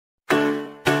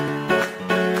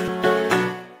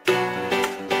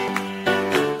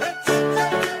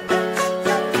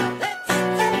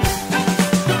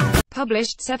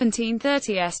published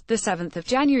 1730 Est, 7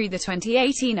 January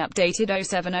 2018, updated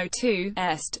 0702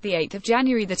 Est, 8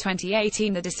 January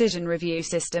 2018. The decision review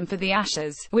system for the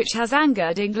Ashes, which has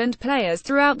angered England players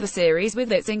throughout the series with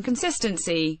its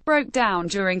inconsistency, broke down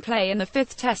during play in the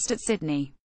fifth Test at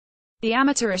Sydney. The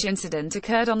amateurish incident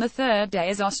occurred on the third day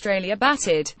as Australia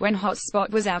batted, when hotspot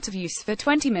was out of use for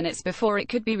 20 minutes before it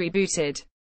could be rebooted.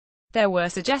 There were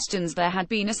suggestions there had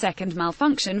been a second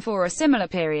malfunction for a similar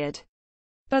period.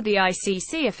 But the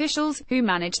ICC officials, who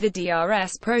manage the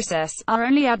DRS process, are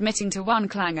only admitting to one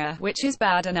clanger, which is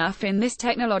bad enough in this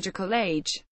technological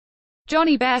age.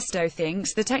 Jonny Bairstow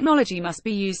thinks the technology must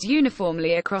be used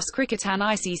uniformly across cricket. An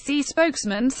ICC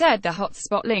spokesman said the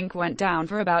hotspot link went down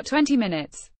for about 20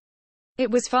 minutes. It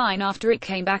was fine after it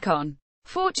came back on.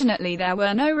 Fortunately, there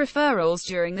were no referrals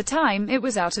during the time it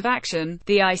was out of action.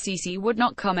 The ICC would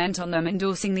not comment on them,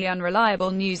 endorsing the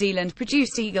unreliable New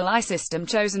Zealand-produced Eagle Eye system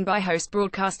chosen by host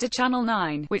broadcaster Channel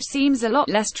 9, which seems a lot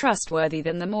less trustworthy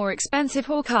than the more expensive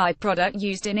Hawkeye product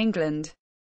used in England.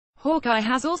 Hawkeye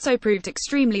has also proved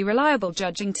extremely reliable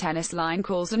judging tennis line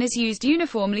calls and is used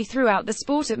uniformly throughout the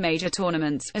sport at major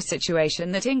tournaments, a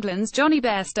situation that England's Jonny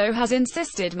Bairstow has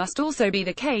insisted must also be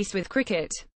the case with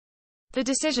cricket. The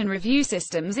decision review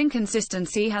system's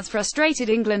inconsistency has frustrated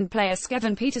England player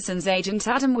Kevin Peterson's agent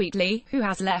Adam Wheatley, who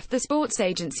has left the sports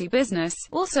agency business,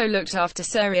 also looked after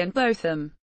Surrey and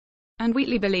Botham. And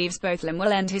Wheatley believes Botham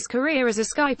will end his career as a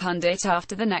Sky pundit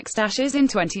after the next Ashes in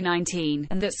 2019,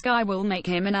 and that Sky will make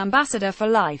him an ambassador for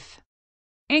life.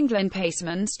 England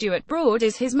paceman Stuart Broad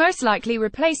is his most likely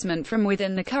replacement from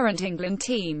within the current England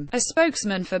team. A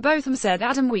spokesman for Botham said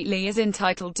Adam Wheatley is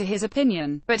entitled to his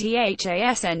opinion, but he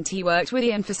hasn't worked with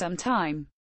Ian for some time.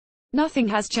 Nothing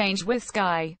has changed with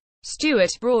Sky.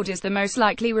 Stuart Broad is the most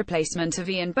likely replacement of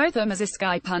Ian Botham as a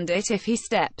Sky pundit if he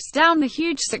steps down. The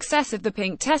huge success of the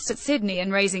Pink Test at Sydney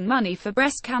and raising money for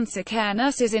breast cancer care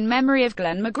nurses in memory of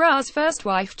Glenn McGrath's first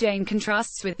wife Jane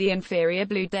contrasts with the inferior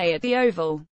Blue Day at the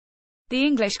Oval. The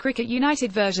English Cricket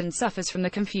United version suffers from the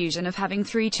confusion of having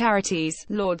three charities: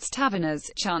 Lord's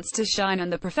Taverners, Chance to Shine and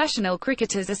the Professional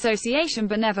Cricketers Association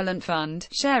Benevolent Fund,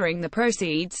 sharing the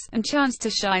proceeds, and Chance to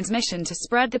Shine's mission to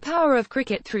spread the power of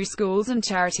cricket through schools and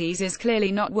charities is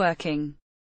clearly not working.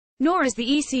 Nor is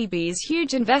the ECB's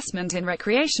huge investment in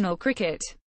recreational cricket.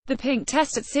 The Pink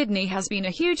Test at Sydney has been a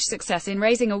huge success in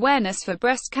raising awareness for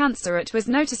breast cancer. It was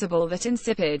noticeable that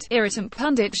insipid, irritant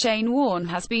pundit Shane Warne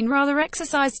has been rather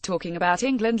exercised talking about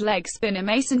England leg spinner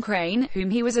Mason Crane, whom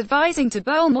he was advising to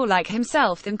bowl more like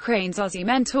himself than Crane's Aussie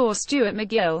mentor Stuart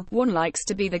MacGill. Warne likes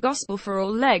to be the gospel for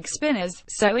all leg spinners,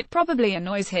 so it probably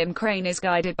annoys him Crane is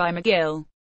guided by MacGill.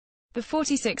 The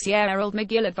 46-year-old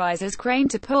MacGill advises Crane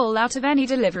to pull out of any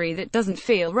delivery that doesn't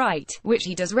feel right, which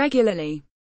he does regularly.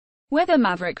 Whether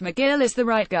Maverick MacGill is the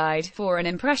right guide for an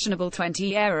impressionable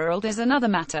 20-year-old is another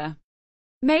matter.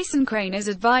 Mason Crane is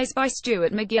advised by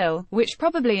Stuart MacGill, which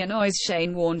probably annoys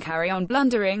Shane Warne. Carry on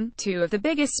blundering. Two of the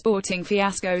biggest sporting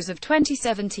fiascos of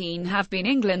 2017 have been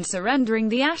England surrendering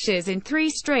the Ashes in 3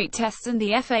 straight tests and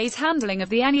the FA's handling of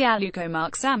the Annie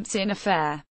Aluko-Mark Sampson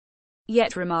affair.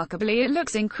 Yet remarkably, it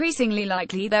looks increasingly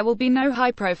likely there will be no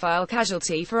high-profile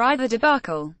casualty for either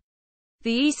debacle.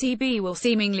 The ECB will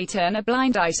seemingly turn a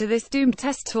blind eye to this doomed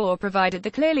test tour provided the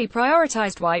clearly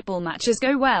prioritised white ball matches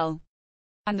go well.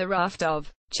 And the raft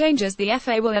of changes the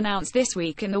FA will announce this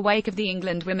week in the wake of the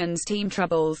England women's team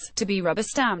troubles, to be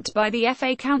rubber-stamped by the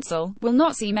FA Council, will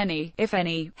not see many, if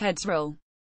any, heads roll.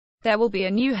 There will be a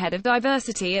new head of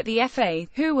diversity at the FA,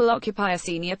 who will occupy a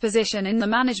senior position in the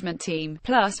management team,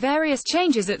 plus various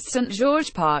changes at St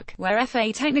George Park, where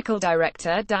FA Technical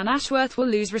Director Dan Ashworth will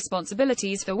lose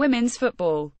responsibilities for women's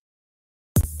football.